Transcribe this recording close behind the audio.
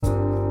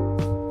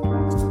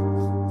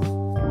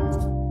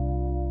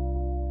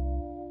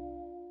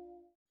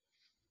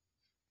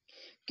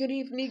Good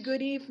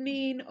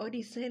evening.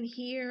 Odison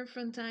here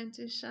from Time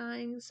to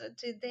Shine. So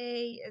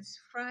today is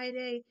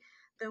Friday.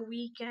 The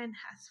weekend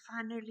has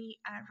finally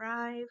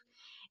arrived,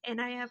 and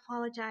I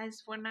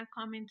apologize for not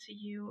coming to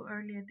you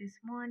earlier this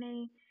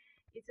morning.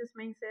 It just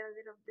makes it a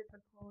little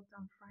difficult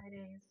on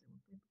Fridays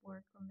with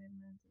work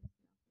commitments and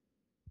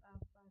stuff.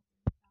 But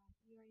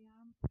here I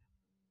am.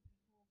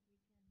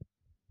 I hope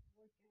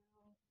we can work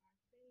out our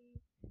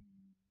faith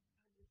and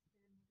understand what the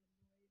Lord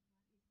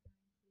what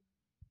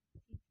He's trying to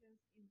teach us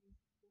in this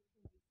book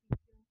of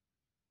Ezekiel.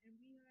 And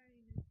we are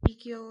in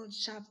Ezekiel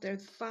chapter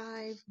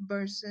 5,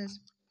 verses.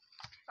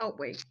 Oh,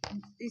 wait.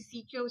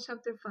 Ezekiel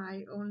chapter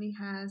 5 only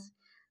has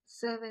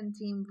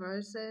 17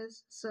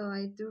 verses. So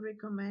I do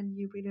recommend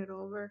you read it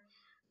over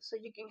so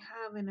you can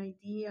have an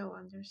idea or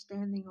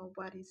understanding of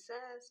what it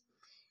says.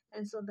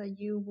 And so that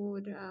you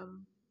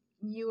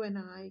and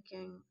I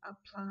can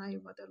apply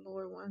what the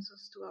Lord wants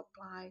us to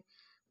apply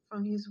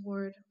from His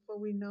Word. For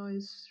we know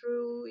is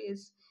true,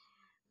 is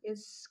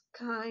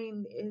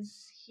kind,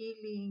 is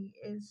healing,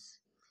 is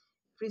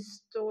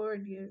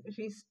restored you.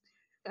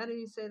 How do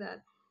you say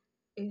that?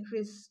 It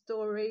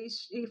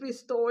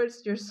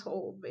restores your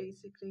soul,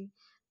 basically.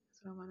 That's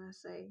what I want to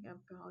say. I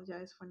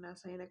apologize for not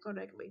saying it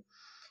correctly.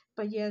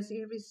 But yes,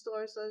 it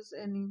restores us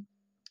and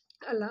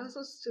it allows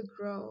us to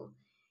grow,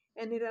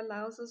 and it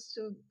allows us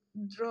to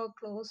draw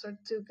closer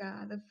to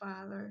God the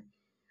Father.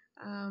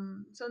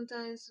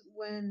 Sometimes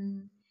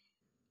when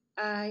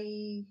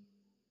I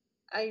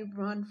I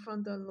run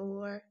from the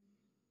Lord,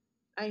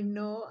 I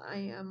know I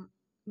am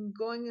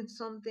going in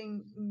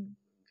something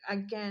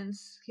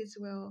against His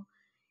will,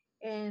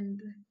 and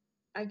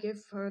I get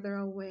further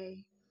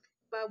away.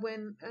 But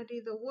when I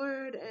read the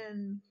Word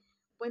and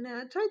when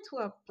I try to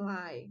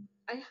apply,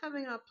 I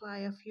haven't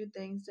applied a few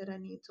things that I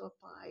need to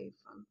apply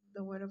from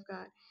the Word of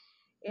God,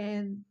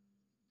 and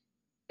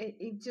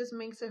it just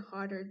makes it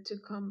harder to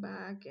come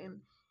back and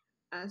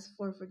ask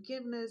for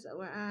forgiveness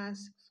or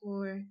ask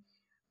for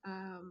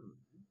um,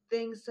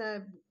 things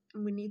that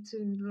we need to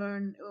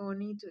learn or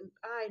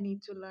I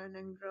need to learn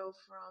and grow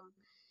from.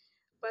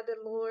 But the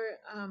Lord,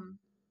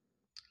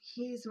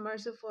 He's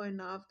merciful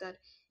enough that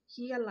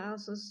He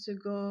allows us to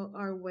go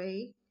our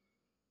way,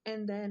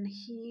 and then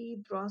He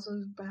draws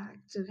us back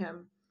to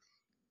Him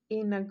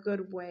in a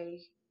good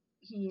way.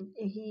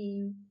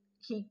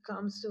 He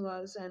comes to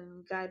us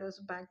and guide us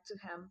back to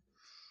Him.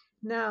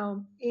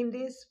 Now, in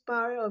this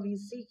part of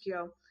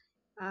Ezekiel,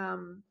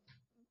 um,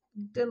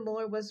 the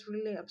Lord was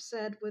really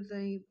upset with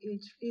the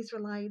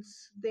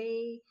Israelites.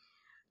 They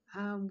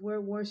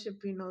were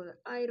worshiping other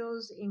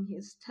idols in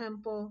His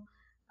temple.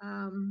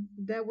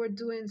 They were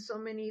doing so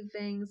many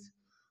things,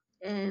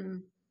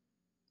 and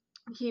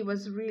He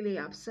was really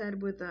upset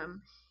with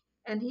them.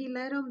 And He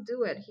let them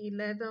do it. He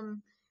let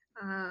them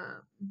uh,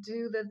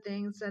 do the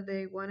things that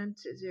they wanted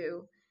to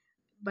do,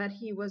 but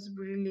He was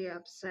really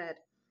upset.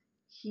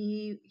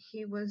 He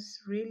was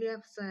really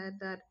upset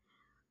that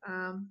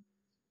um,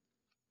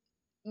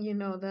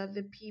 that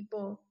the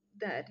people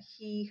that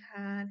He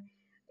had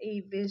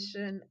a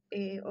vision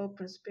of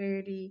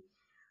prosperity,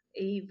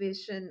 a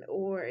vision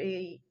or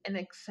an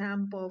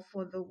example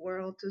for the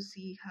world to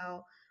see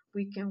how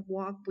we can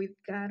walk with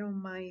God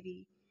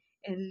Almighty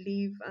and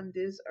live on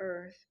this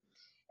earth.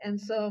 And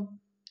so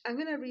I'm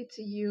going to read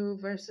to you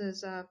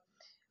verses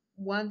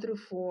 1 through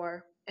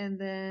 4, and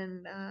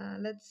then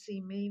let's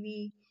see,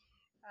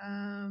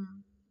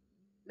 um,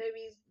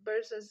 maybe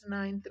verses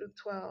 9 through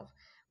 12.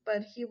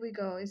 But here we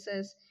go. It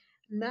says,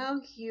 Now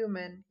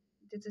human,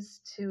 this is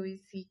to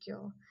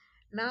Ezekiel.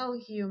 Now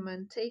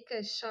human, take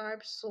a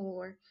sharp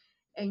sword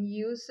and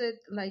use it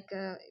like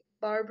a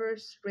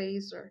barber's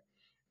razor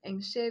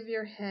and shave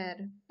your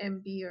head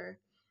and beard.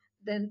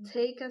 Then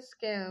take a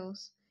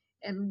scales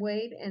and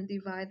weight and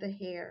divide the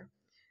hair.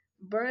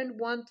 Burn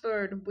one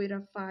third with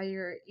a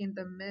fire in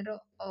the middle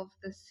of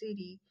the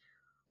city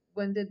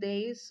when the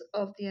days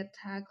of the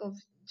attack of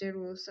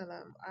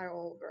Jerusalem are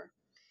over.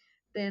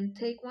 Then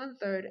take one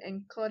third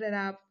and cut it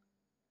up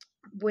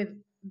with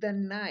the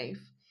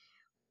knife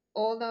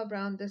all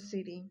around the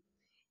city,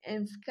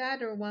 and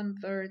scatter one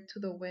third to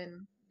the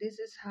wind. This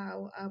is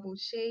how I will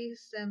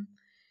chase them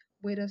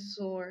with a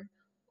sword.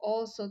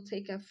 Also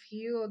take a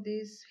few of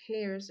these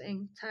hairs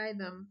and tie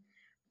them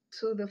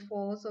to the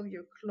folds of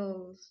your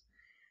clothes.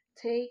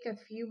 Take a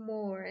few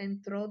more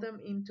and throw them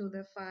into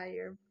the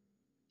fire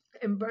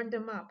and burn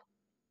them up.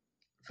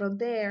 From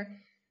there,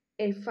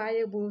 a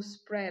fire will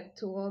spread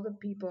to all the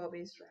people of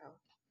Israel.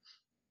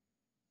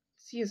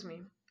 Excuse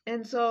me.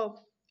 And so,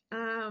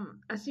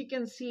 as you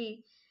can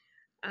see,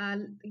 uh,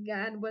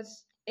 God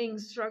was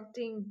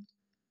instructing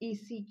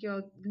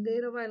Ezekiel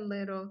little by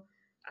little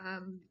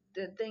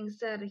the things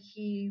that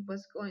he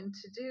was going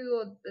to do,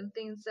 or the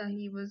things that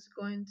he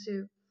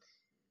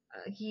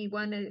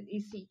wanted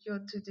Ezekiel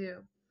to do.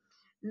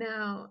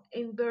 Now,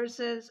 in verse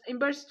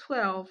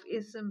 12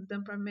 is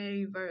the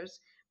primary verse,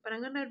 but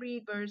I'm going to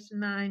read verse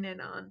 9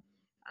 and on.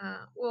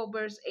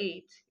 Verse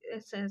 8,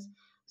 it says,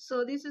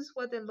 So this is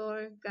what the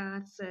Lord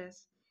God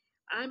says.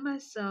 I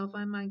myself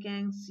am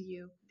against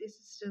you. This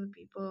is to the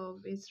people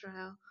of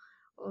Israel,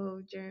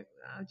 O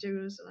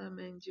Jerusalem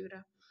and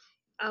Judah.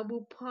 I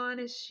will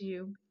punish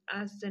you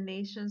as the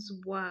nations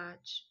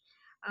watch.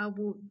 I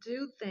will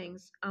do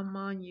things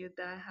among you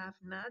that I have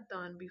not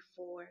done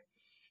before,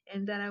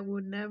 and that I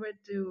will never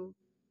do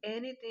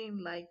anything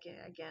like it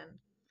again,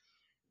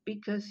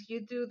 because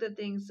you do the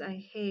things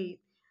I hate.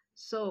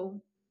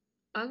 So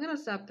I'm gonna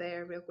stop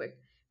there real quick.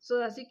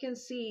 So as you can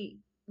see,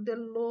 the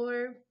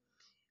Lord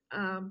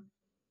um,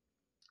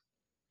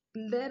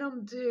 let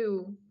them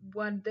do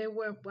what they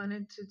were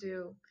wanting to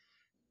do,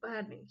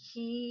 but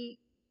He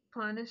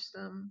punished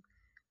them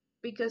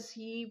because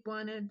He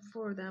wanted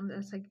for them,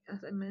 as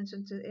I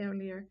mentioned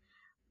earlier,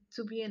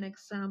 to be an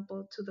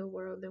example to the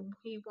world, and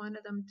He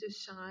wanted them to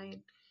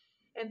shine.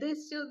 And they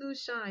still do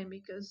shine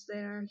because they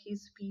are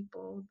His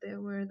people. They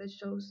were the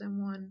chosen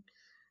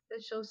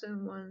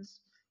ones.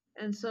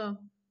 And so,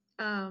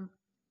 um,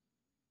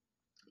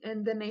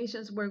 and the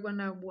nations were going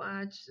to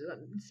watch,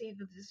 see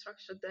the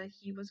destruction that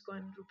He was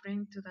going to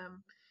bring to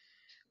them,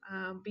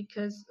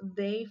 because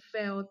they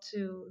failed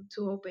to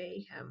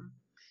obey Him.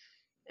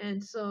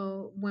 And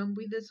so when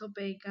we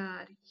disobey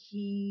God,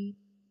 He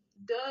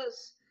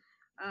does,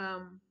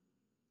 um,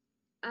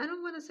 I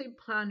don't want to say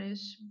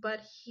punish,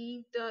 but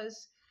He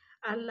does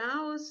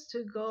allow us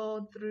to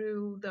go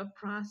through the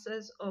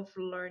process of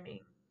learning.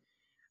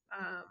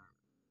 Um,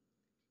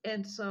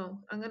 and so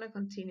I'm going to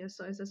continue.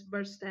 So it says,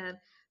 verse 10.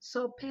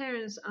 So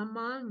parents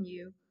among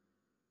you,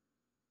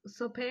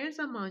 so parents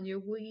among you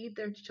will eat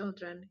their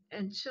children,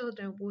 and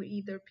children will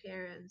eat their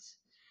parents.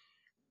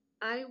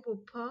 I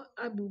will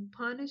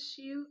punish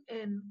you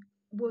and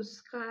will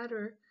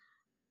scatter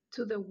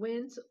to the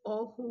winds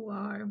all who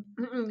are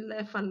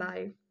left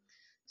alive.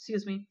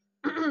 Excuse me.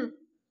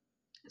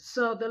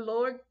 So the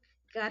Lord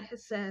God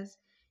says,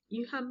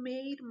 you have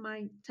made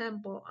my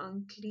temple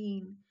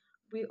unclean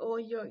with all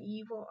your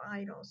evil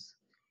idols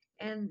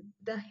and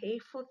the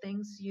hateful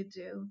things you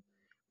do.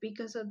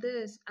 Because of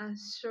this,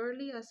 as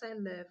surely as I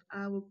live,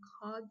 I will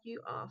cut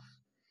you off.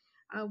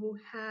 I will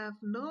have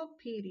no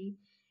pity,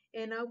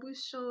 and I will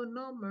show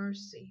no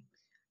mercy.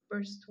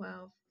 Verse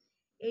 12.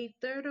 A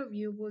third of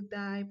you will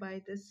die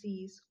by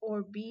disease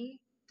or be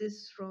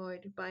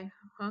destroyed by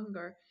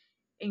hunger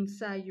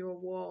inside your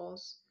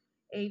walls.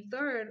 A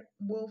third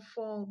will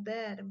fall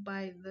dead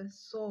by the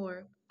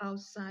sword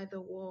outside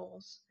the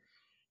walls.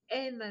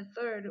 And a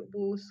third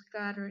will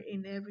scatter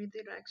in every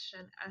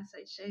direction as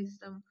I chase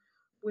them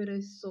with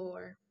a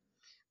sword.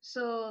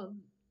 So,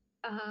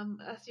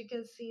 as you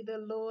can see, the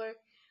Lord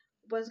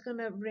was going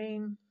to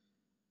bring,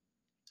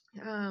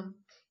 um,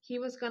 He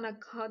was going to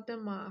cut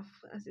them off,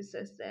 as it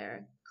says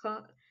there.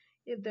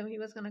 Then He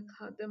was going to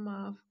cut them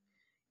off,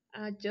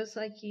 just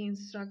like He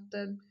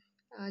instructed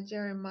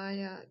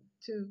Jeremiah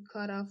to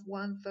cut off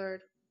one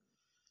third.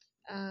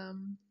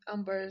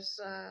 On verse,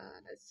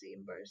 let's see,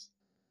 in verse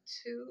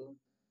 2,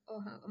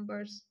 on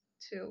verse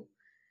 2,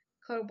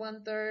 cut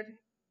one third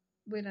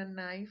with a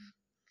knife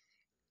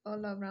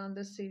all around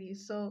the city.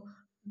 So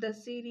the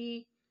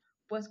city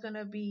was going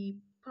to be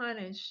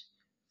punished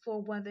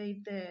for what they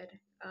did,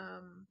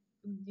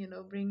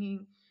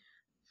 bringing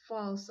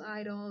false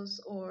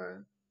idols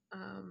or,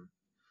 um,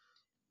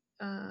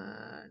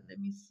 let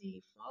me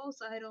see, false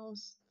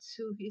idols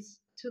to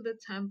the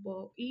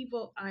temple,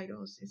 evil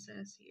idols, it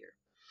says here.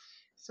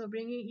 So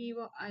bringing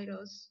evil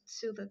idols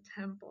to the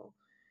temple,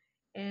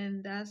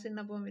 and that's an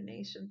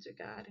abomination to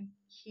God.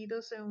 He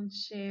doesn't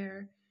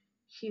share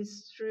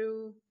His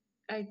true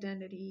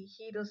identity.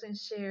 He doesn't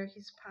share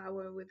His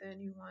power with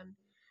anyone.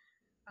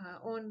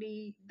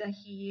 Only that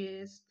He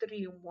is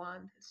three in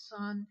one: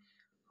 Son,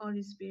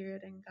 Holy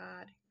Spirit, and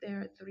God. They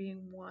are three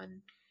in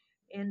one,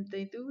 and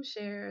they do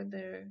share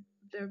their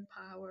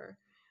power,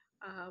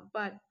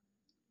 but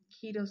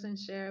He doesn't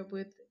share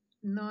with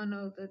none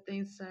of the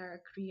things that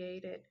are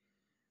created,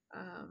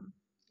 um,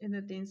 and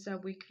the things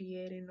that we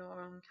create in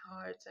our own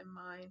hearts and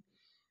mind,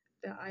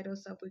 the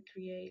idols that we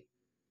create.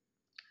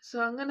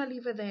 So I'm gonna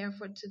leave it there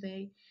for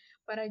today,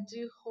 but I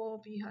do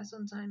hope you have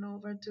some time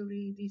over to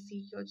read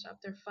Ezekiel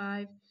chapter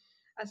 5.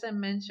 As I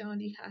mentioned,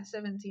 only has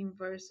 17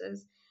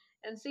 verses,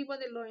 and see what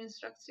the Lord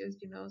instructs you.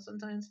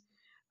 Sometimes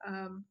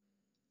um,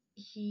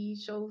 He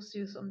shows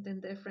you something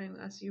different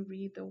as you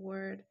read the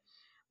Word.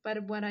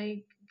 But what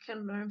I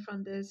can learn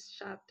from this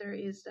chapter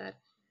is that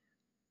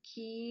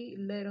He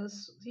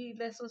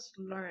lets us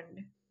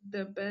learn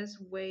the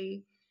best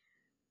way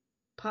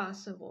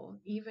possible,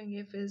 even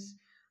if it's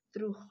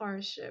through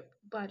hardship.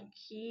 But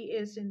He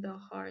is in the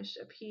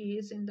hardship. He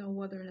is in the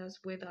wilderness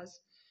with us.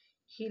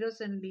 He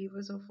doesn't leave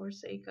us or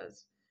forsake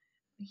us.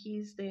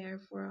 He's there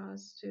for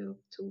us to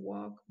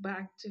walk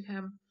back to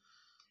Him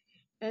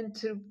and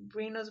to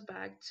bring us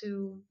back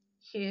to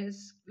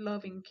His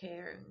loving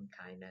care and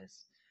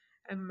kindness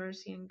and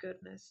mercy and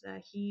goodness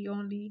that He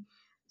only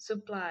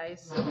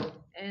supplies,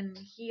 and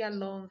He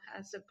alone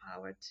has the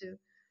power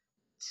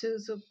to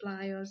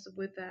supply us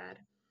with that.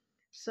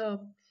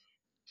 So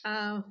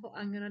I'm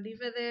gonna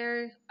leave it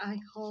there. I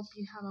hope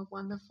you have a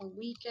wonderful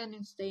weekend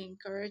and stay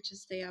encouraged,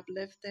 stay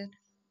uplifted.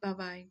 Bye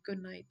bye.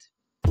 Good night.